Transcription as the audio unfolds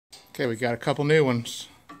Okay, we got a couple new ones.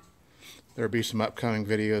 There'll be some upcoming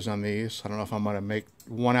videos on these. I don't know if I'm going to make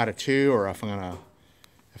one out of two or if I'm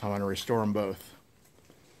going to restore them both.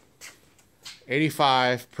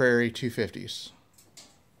 85 Prairie 250s.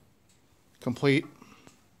 Complete.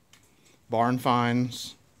 Barn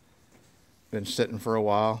finds. Been sitting for a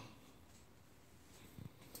while.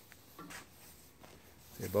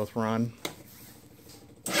 They both run.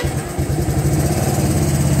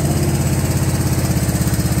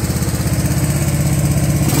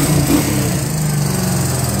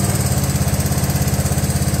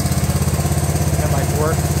 Headlights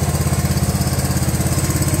work.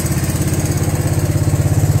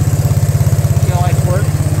 Taillights work.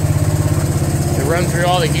 It runs through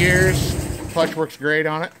all the gears. Clutch works great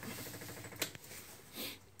on it.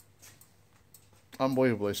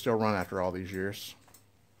 Unbelievable, they still run after all these years.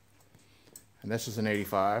 And this is an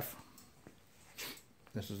 85.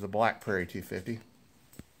 This is the black Prairie 250. It's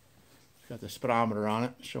got the speedometer on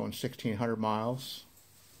it, showing 1,600 miles.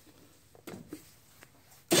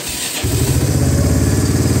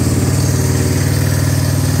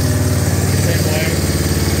 Same way.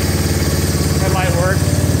 Headlight works.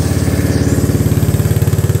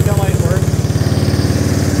 Taillight works.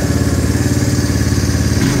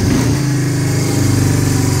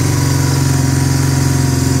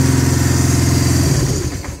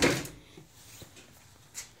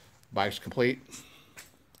 Bike's complete.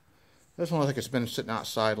 This one looks like it's been sitting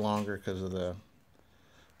outside longer because of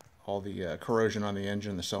all the corrosion on the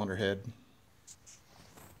engine, the cylinder head.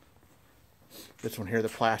 This one here, the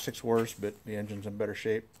plastic's worse, but the engine's in better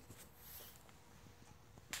shape.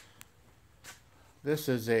 This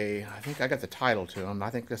is I think I got the title to them. I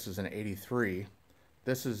think this is an 83.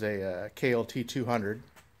 This is a KLT 200.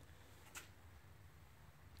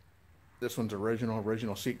 This one's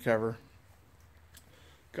original seat cover.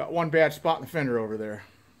 Got one bad spot in the fender over there.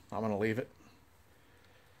 I'm going to leave it.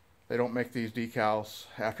 They don't make these decals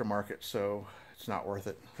aftermarket, so it's not worth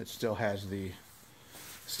it. It still has the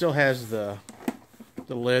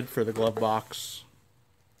lid for the glove box.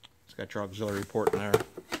 It's got your auxiliary port in there.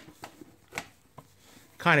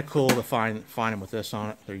 Kind of cool to find them with this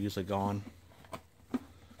on it. They're usually gone.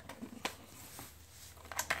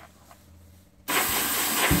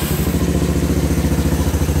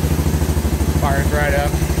 Fires right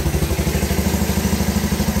up.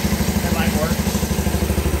 Headlight works.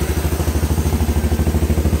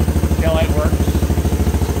 Taillight works.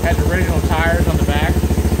 Has original tires on the back.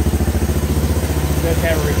 Does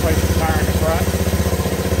have a replacement tire in the front.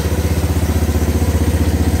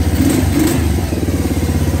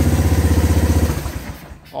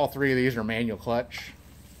 All three of these are manual clutch.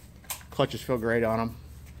 Clutches feel great on them.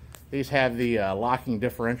 These have the locking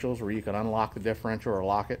differentials where you can unlock the differential or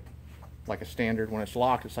lock it. Like a standard. When it's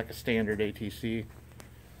locked, it's like a standard ATC.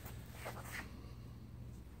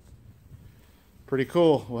 Pretty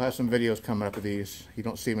cool. We'll have some videos coming up of these. You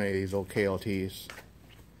don't see many of these old KLTs.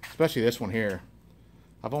 Especially this one here.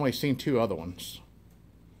 I've only seen two other ones.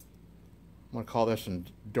 I'm going to call this one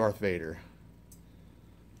Darth Vader.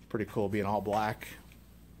 It's pretty cool being all black.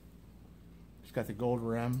 It's got the gold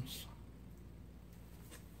rims.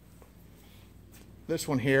 This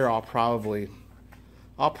one here I'll probably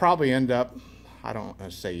end up, I don't want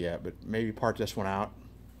to say yet, but maybe part this one out.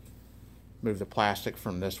 Move the plastic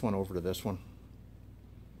from this one over to this one.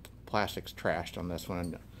 Plastic's trashed on this one,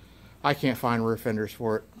 and I can't find rear fenders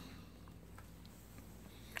for it.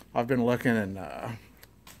 I've been looking and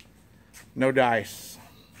no dice,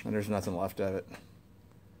 and there's nothing left of it.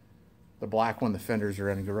 The black one, the fenders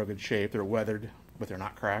are in real good shape. They're weathered, but they're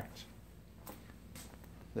not cracked.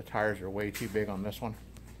 The tires are way too big on this one.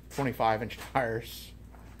 25-inch tires.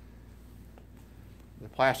 The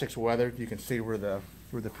plastic's weathered. You can see where the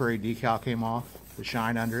Prairie decal came off, the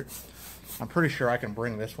shine under it. I'm pretty sure I can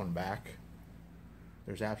bring this one back.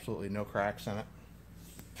 There's absolutely no cracks in it.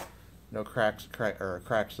 No cracks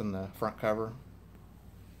in the front cover.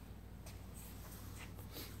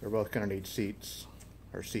 They're both going to need seats,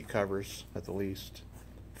 or seat covers at the least.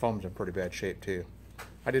 Foam's in pretty bad shape too.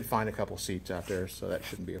 I did find a couple seats out there, so that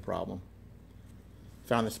shouldn't be a problem.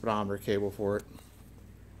 Found the speedometer cable for it.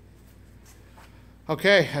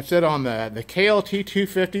 Okay, that's it on the KLT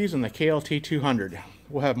 250s and the KLT 200.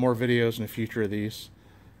 We'll have more videos in the future of these.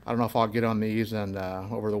 I don't know if I'll get on these and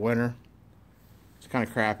over the winter. It's kind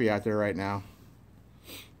of crappy out there right now.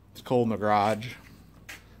 It's cold in the garage.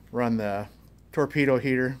 Run the torpedo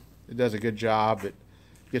heater. It does a good job. It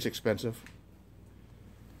gets expensive.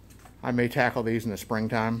 I may tackle these in the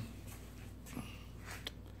springtime.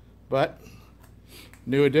 But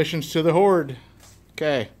new additions to the horde.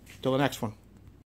 Okay, till the next one.